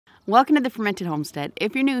Welcome to the Fermented Homestead.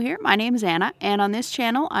 If you're new here, my name is Anna, and on this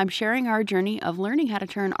channel, I'm sharing our journey of learning how to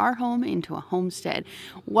turn our home into a homestead.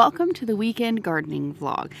 Welcome to the weekend gardening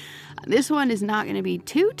vlog. This one is not going to be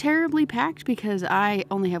too terribly packed because I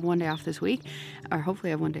only have one day off this week, or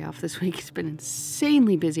hopefully I have one day off this week. It's been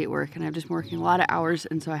insanely busy at work, and I've just been working a lot of hours,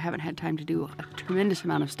 and so I haven't had time to do a tremendous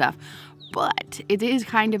amount of stuff. But it is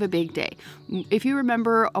kind of a big day. If you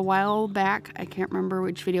remember a while back, I can't remember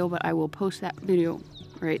which video, but I will post that video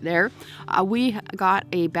right there. We got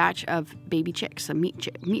a batch of baby chicks, some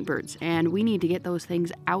meat birds, and we need to get those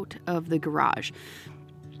things out of the garage.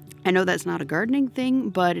 I know that's not a gardening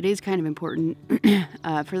thing, but it is kind of important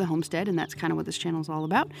for the homestead, and that's kind of what this channel is all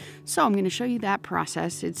about. So I'm going to show you that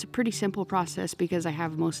process. It's a pretty simple process because I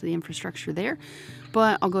have most of the infrastructure there,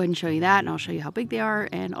 but I'll go ahead and show you that, and I'll show you how big they are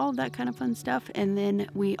and all of that kind of fun stuff. And then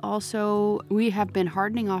we have been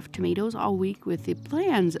hardening off tomatoes all week with the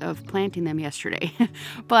plans of planting them yesterday,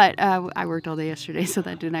 but I worked all day yesterday, so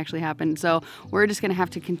that didn't actually happen. So we're just going to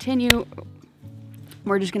have to continue.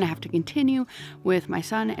 We're just going to have to continue with my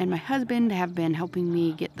son and my husband have been helping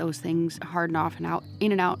me get those things hardened off and out,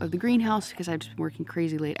 in and out of the greenhouse, because I've just been working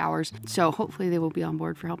crazy late hours. So hopefully they will be on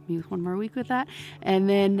board for helping me with one more week with that. And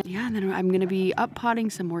then, yeah, and then I'm going to be up potting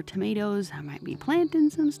some more tomatoes. I might be planting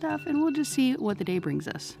some stuff, and we'll just see what the day brings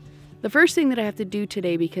us. The first thing that I have to do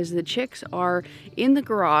today, because the chicks are in the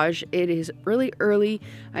garage, it is really early.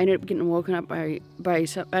 I ended up getting woken up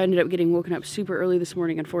super early this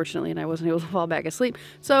morning, unfortunately, and I wasn't able to fall back asleep.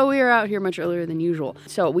 So we are out here much earlier than usual.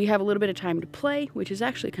 So we have a little bit of time to play, which is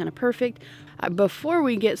actually kind of perfect. Before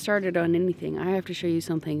we get started on anything, I have to show you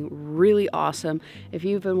something really awesome. If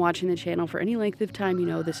you've been watching the channel for any length of time, you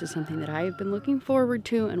know this is something that I have been looking forward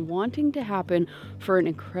to and wanting to happen for an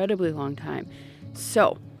incredibly long time.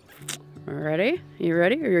 So, ready? You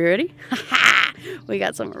ready? Are you ready? We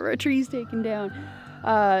got some of our trees taken down.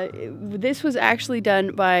 This was actually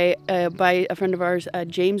done by a friend of ours,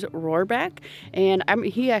 James Rohrback, and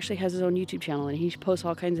he actually has his own YouTube channel, and he posts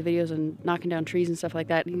all kinds of videos on knocking down trees and stuff like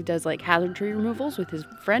that. He does like hazard tree removals with his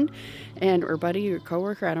friend or buddy or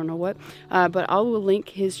coworker, I don't know what, but I will link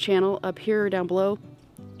his channel up here or down below.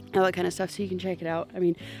 All that kind of stuff, so you can check it out. I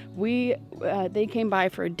mean, they came by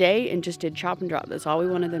for a day and just did chop and drop. That's all we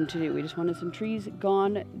wanted them to do. We just wanted some trees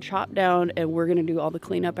gone, chopped down, and we're gonna do all the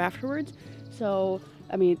cleanup afterwards. So,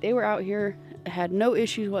 I mean, they were out here, had no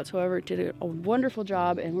issues whatsoever, did a wonderful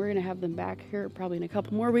job, and we're gonna have them back here probably in a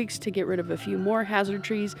couple more weeks to get rid of a few more hazard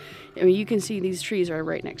trees. I mean, you can see these trees are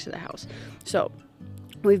right next to the house. So,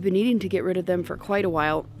 we've been needing to get rid of them for quite a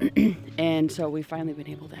while, and so we've finally been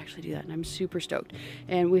able to actually do that, and I'm super stoked.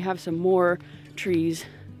 And we have some more trees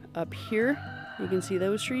up here. You can see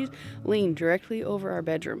those trees lean directly over our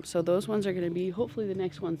bedroom. So those ones are going to be hopefully the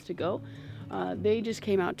next ones to go. They just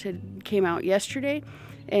came out yesterday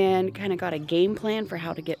and kind of got a game plan for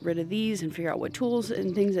how to get rid of these and figure out what tools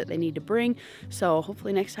and things that they need to bring. So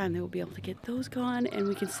hopefully next time they will be able to get those gone, and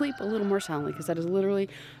we can sleep a little more soundly, because that is literally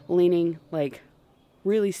leaning like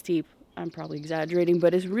really steep. I'm probably exaggerating,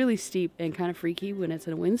 but it's really steep and kind of freaky when it's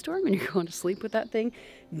in a windstorm and you're going to sleep with that thing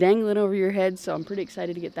dangling over your head. So I'm pretty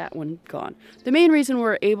excited to get that one gone. The main reason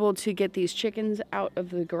we're able to get these chickens out of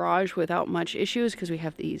the garage without much issues because we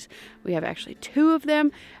have actually 2 of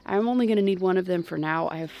them. I'm only going to need 1 of them for now.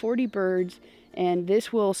 I have 40 birds, and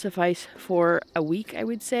this will suffice for a week, I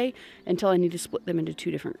would say, until I need to split them into 2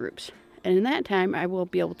 different groups. And in that time, I will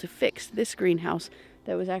be able to fix this greenhouse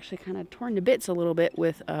that was actually kind of torn to bits a little bit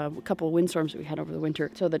with a couple of windstorms that we had over the winter.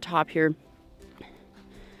 So the top here,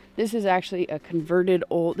 this is actually a converted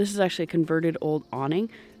old old awning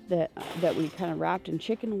that we kind of wrapped in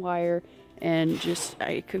chicken wire, and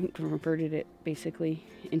I converted it basically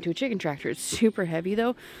into a chicken tractor. It's super heavy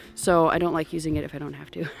though, so I don't like using it if I don't have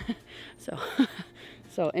to.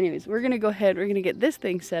 So anyways, we're gonna go ahead, we're gonna get this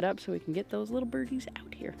thing set up so we can get those little birdies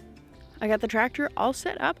out here. I got the tractor all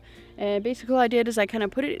set up, and basically all I did is I kind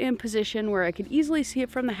of put it in position where I could easily see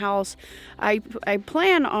it from the house. I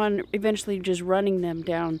plan on eventually just running them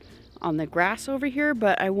down on the grass over here,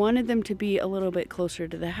 but I wanted them to be a little bit closer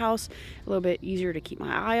to the house, a little bit easier to keep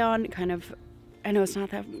my eye on. I know it's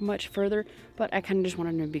not that much further, but I kind of just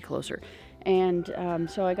wanted them to be closer. And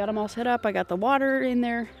so I got them all set up. I got the water in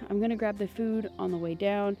there. I'm going to grab the food on the way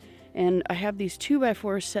down. And I have these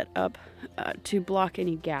 2x4s set up to block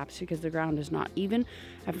any gaps because the ground is not even.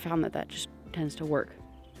 I've found that just tends to work.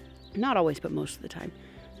 Not always, but most of the time.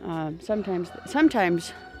 Sometimes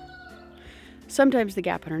the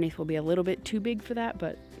gap underneath will be a little bit too big for that,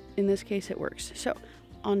 but in this case it works. So,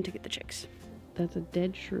 on to get the chicks. That's a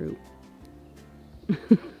dead shrew.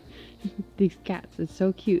 These cats, it's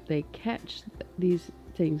so cute. They catch these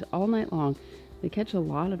things all night long. They catch a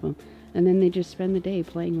lot of them, and then they just spend the day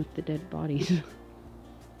playing with the dead bodies.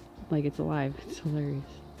 Like it's alive. It's hilarious.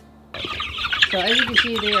 So as you can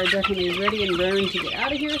see, they are definitely ready and raring to get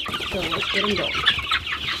out of here. So let's get them going.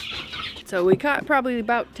 So we caught probably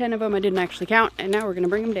about 10 of them. I didn't actually count, and now we're gonna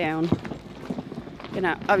bring them down.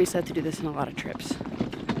 Gonna obviously have to do this in a lot of trips.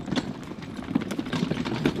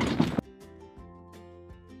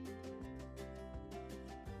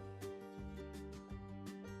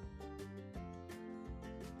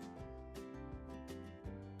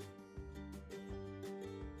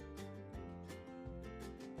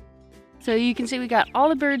 So you can see we got all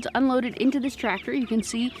the birds unloaded into this tractor. You can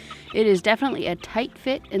see it is definitely a tight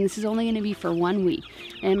fit, and this is only going to be for 1 week.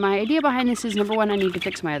 And my idea behind this is, number one, I need to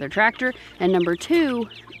fix my other tractor, and number two,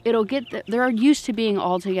 it'll get they're used to being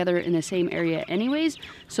all together in the same area anyways,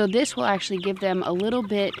 so this will actually give them a little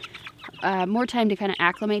bit more time to kind of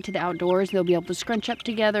acclimate to the outdoors. They'll be able to scrunch up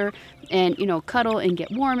together and, you know, cuddle and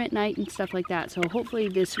get warm at night and stuff like that. So hopefully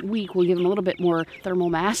this week will give them a little bit more thermal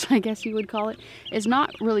mass, I guess you would call it. It's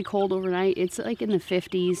not really cold overnight. It's like in the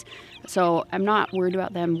 50s. So I'm not worried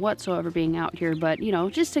about them whatsoever being out here. But, you know,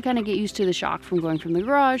 just to kind of get used to the shock from going from the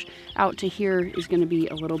garage out to here is going to be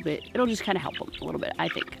a little bit, it'll just kind of help them a little bit, I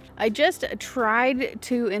think. I just tried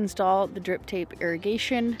to install the drip tape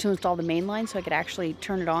irrigation to install the main line so I could actually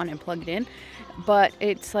turn it on and plug it in. But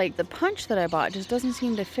it's like the punch that I bought just doesn't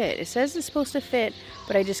seem to fit. It says it's supposed to fit,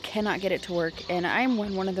 but I just cannot get it to work. And I'm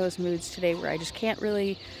in one of those moods today where I just can't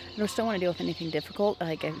really, I just don't want to deal with anything difficult.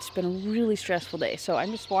 Like, it's been a really stressful day. So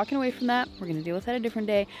I'm just walking away from that. We're going to deal with that a different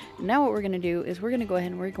day. Now what we're going to do is we're going to go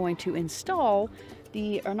ahead and we're going to install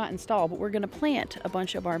or not install, but we're going to plant a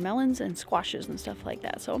bunch of our melons and squashes and stuff like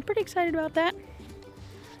that. So I'm pretty excited about that.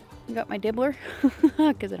 I got my dibbler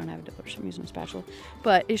because I don't have a dibbler, so I'm using a spatula,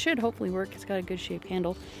 but it should hopefully work. It's got a good shaped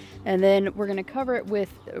handle, and then we're going to cover it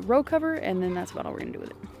with a row cover, and then that's about all we're going to do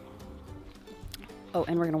with it. Oh,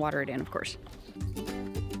 and we're going to water it in, of course.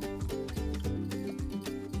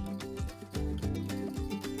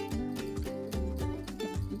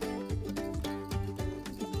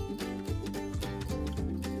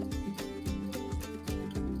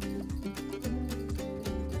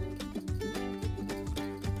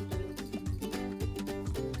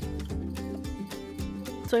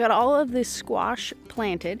 So I got all of this squash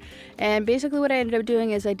planted, and basically what I ended up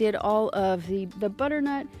doing is I did all of the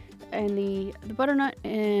butternut and the butternut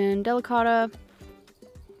and delicata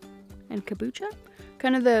and kabocha,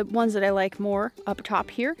 kind of the ones that I like more up top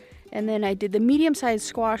here. And then I did the medium-sized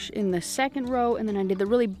squash in the second row, and then I did the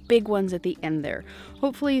really big ones at the end there.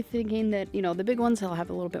 Hopefully thinking that, you know, the big ones, I'll have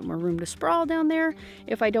a little bit more room to sprawl down there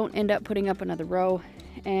if I don't end up putting up another row.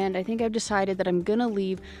 And I think I've decided that I'm gonna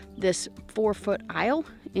leave this 4-foot aisle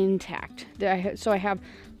intact. So I have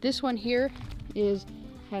this one here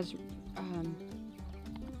has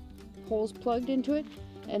holes plugged into it,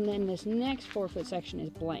 and then this next 4-foot section is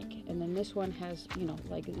blank, and then this one has, you know,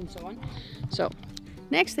 like, and so on. So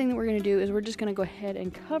next thing that we're going to do is we're just going to go ahead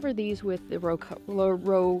and cover these with the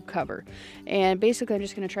row cover, and basically I'm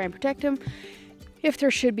just going to try and protect them. If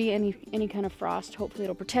there should be any kind of frost, hopefully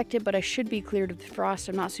it'll protect it, but I should be cleared of the frost.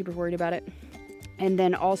 I'm not super worried about it. And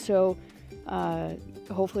then also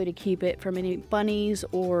hopefully to keep it from any bunnies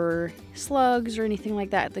or slugs or anything like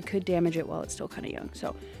that that could damage it while it's still kind of young.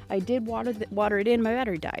 So I did water it in. My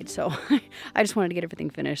battery died, so I just wanted to get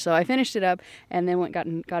everything finished. So I finished it up and then got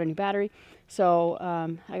a new battery. So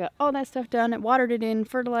I got all that stuff done. I watered it in,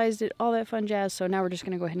 fertilized it, all that fun jazz. So now we're just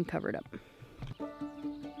going to go ahead and cover it up.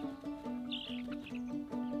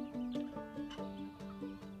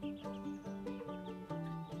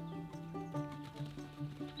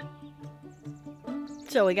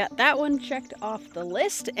 So we got that one checked off the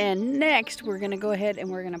list, and next we're going to go ahead and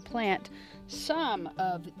we're going to plant some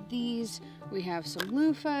of these. We have some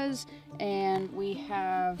loofahs, and we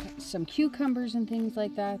have some cucumbers and things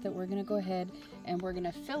like that we're going to go ahead and we're going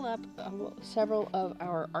to fill up several of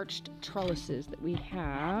our arched trellises that we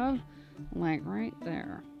have, like right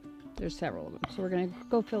there. There's several of them, so we're going to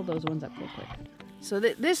go fill those ones up real quick. So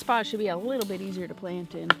this spot should be a little bit easier to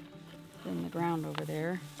plant in than the ground over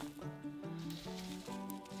there.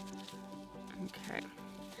 Okay,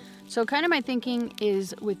 so kind of my thinking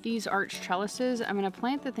is with these arched trellises, I'm going to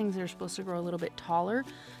plant the things that are supposed to grow a little bit taller.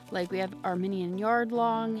 Like we have Armenian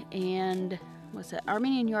yardlong and,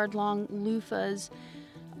 Armenian yardlong, loofahs,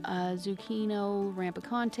 zucchino,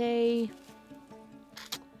 rampicante.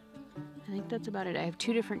 I think that's about it. I have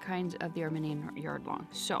 2 different kinds of the Armenian yardlong.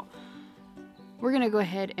 So we're going to go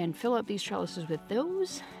ahead and fill up these trellises with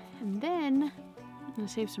those. And then I'm gonna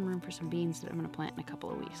save some room for some beans that I'm gonna plant in a couple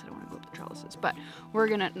of weeks. I don't want to go up the trellises, but we're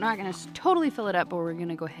not gonna totally fill it up, but we're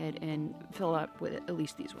gonna go ahead and fill it up with at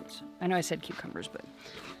least these ones. I know I said cucumbers, but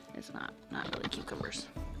it's not really cucumbers.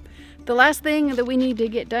 The last thing that we need to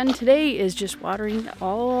get done today is just watering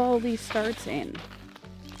all these starts in.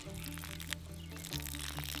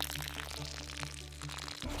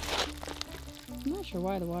 I'm not sure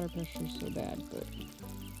why the water pressure is so bad, but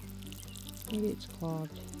maybe it's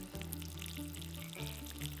clogged.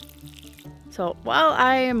 So while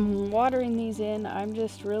I am watering these in, I'm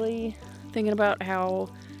just really thinking about how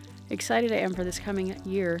excited I am for this coming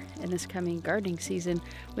year and this coming gardening season.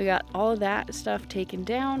 We got all of that stuff taken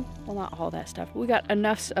down. Well, not all that stuff. We got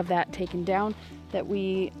enough of that taken down that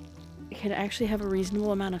we can actually have a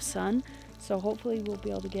reasonable amount of sun. So hopefully we'll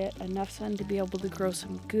be able to get enough sun to be able to grow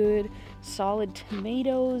some good solid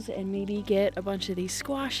tomatoes and maybe get a bunch of these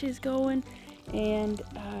squashes going, and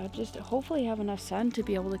just hopefully have enough sun to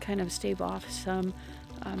be able to kind of stave off some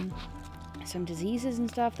diseases and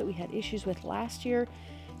stuff that we had issues with last year.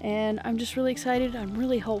 And I'm just really excited. I'm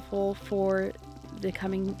really hopeful for the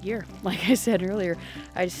coming year. Like I said earlier,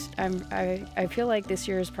 I feel like this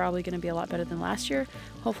year is probably going to be a lot better than last year.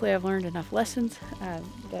 Hopefully I've learned enough lessons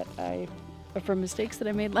from mistakes that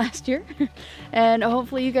I made last year. And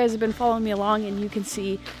hopefully you guys have been following me along and you can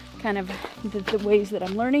see kind of the ways that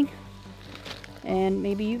I'm learning. And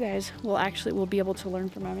maybe you guys will be able to learn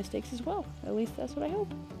from my mistakes as well. At least that's what I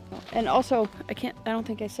hope. And also, I don't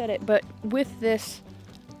think I said it, but with this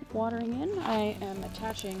watering in, I am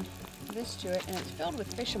attaching this to it, and it's filled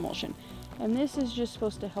with fish emulsion. And this is just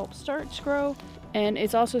supposed to help starts grow, and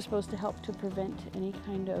it's also supposed to help to prevent any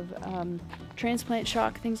kind of transplant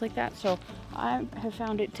shock, things like that. So I have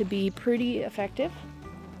found it to be pretty effective.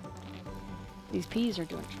 These peas are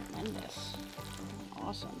doing tremendous.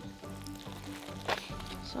 Awesome.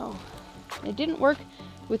 So it didn't work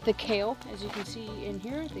with the kale, as you can see in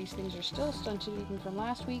here. These things are still stunted even from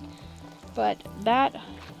last week, but that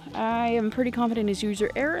I am pretty confident is user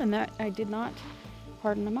error, and that I did not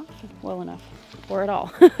harden them up well enough, or at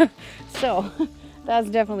all. So that's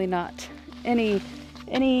definitely not any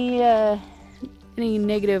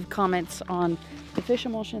negative comments on the fish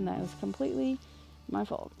emulsion. That was completely my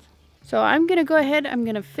fault. So I'm gonna go ahead, I'm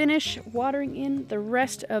gonna finish watering in the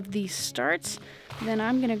rest of these starts. Then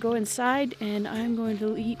I'm gonna go inside and I'm going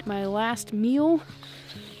to eat my last meal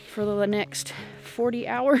for the next 40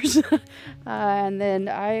 hours. And then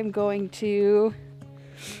I am going to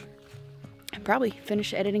probably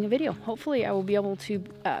finish editing a video. Hopefully I will be able to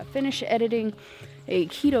finish editing a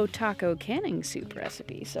keto taco canning soup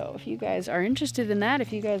recipe. So if you guys are interested in that,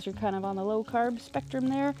 if you guys are kind of on the low carb spectrum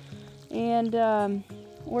there, and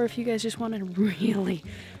or if you guys just want a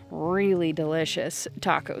really delicious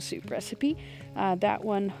taco soup recipe, that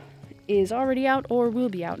one is already out or will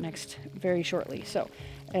be out next very shortly. So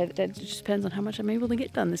that just depends on how much I'm able to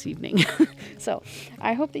get done this evening. So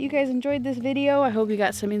I hope that you guys enjoyed this video. I hope you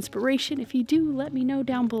got some inspiration. If you do, let me know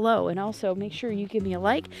down below, and also make sure you give me a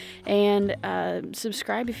like and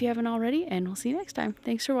subscribe if you haven't already, and we'll see you next time.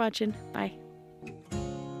 Thanks for watching. Bye.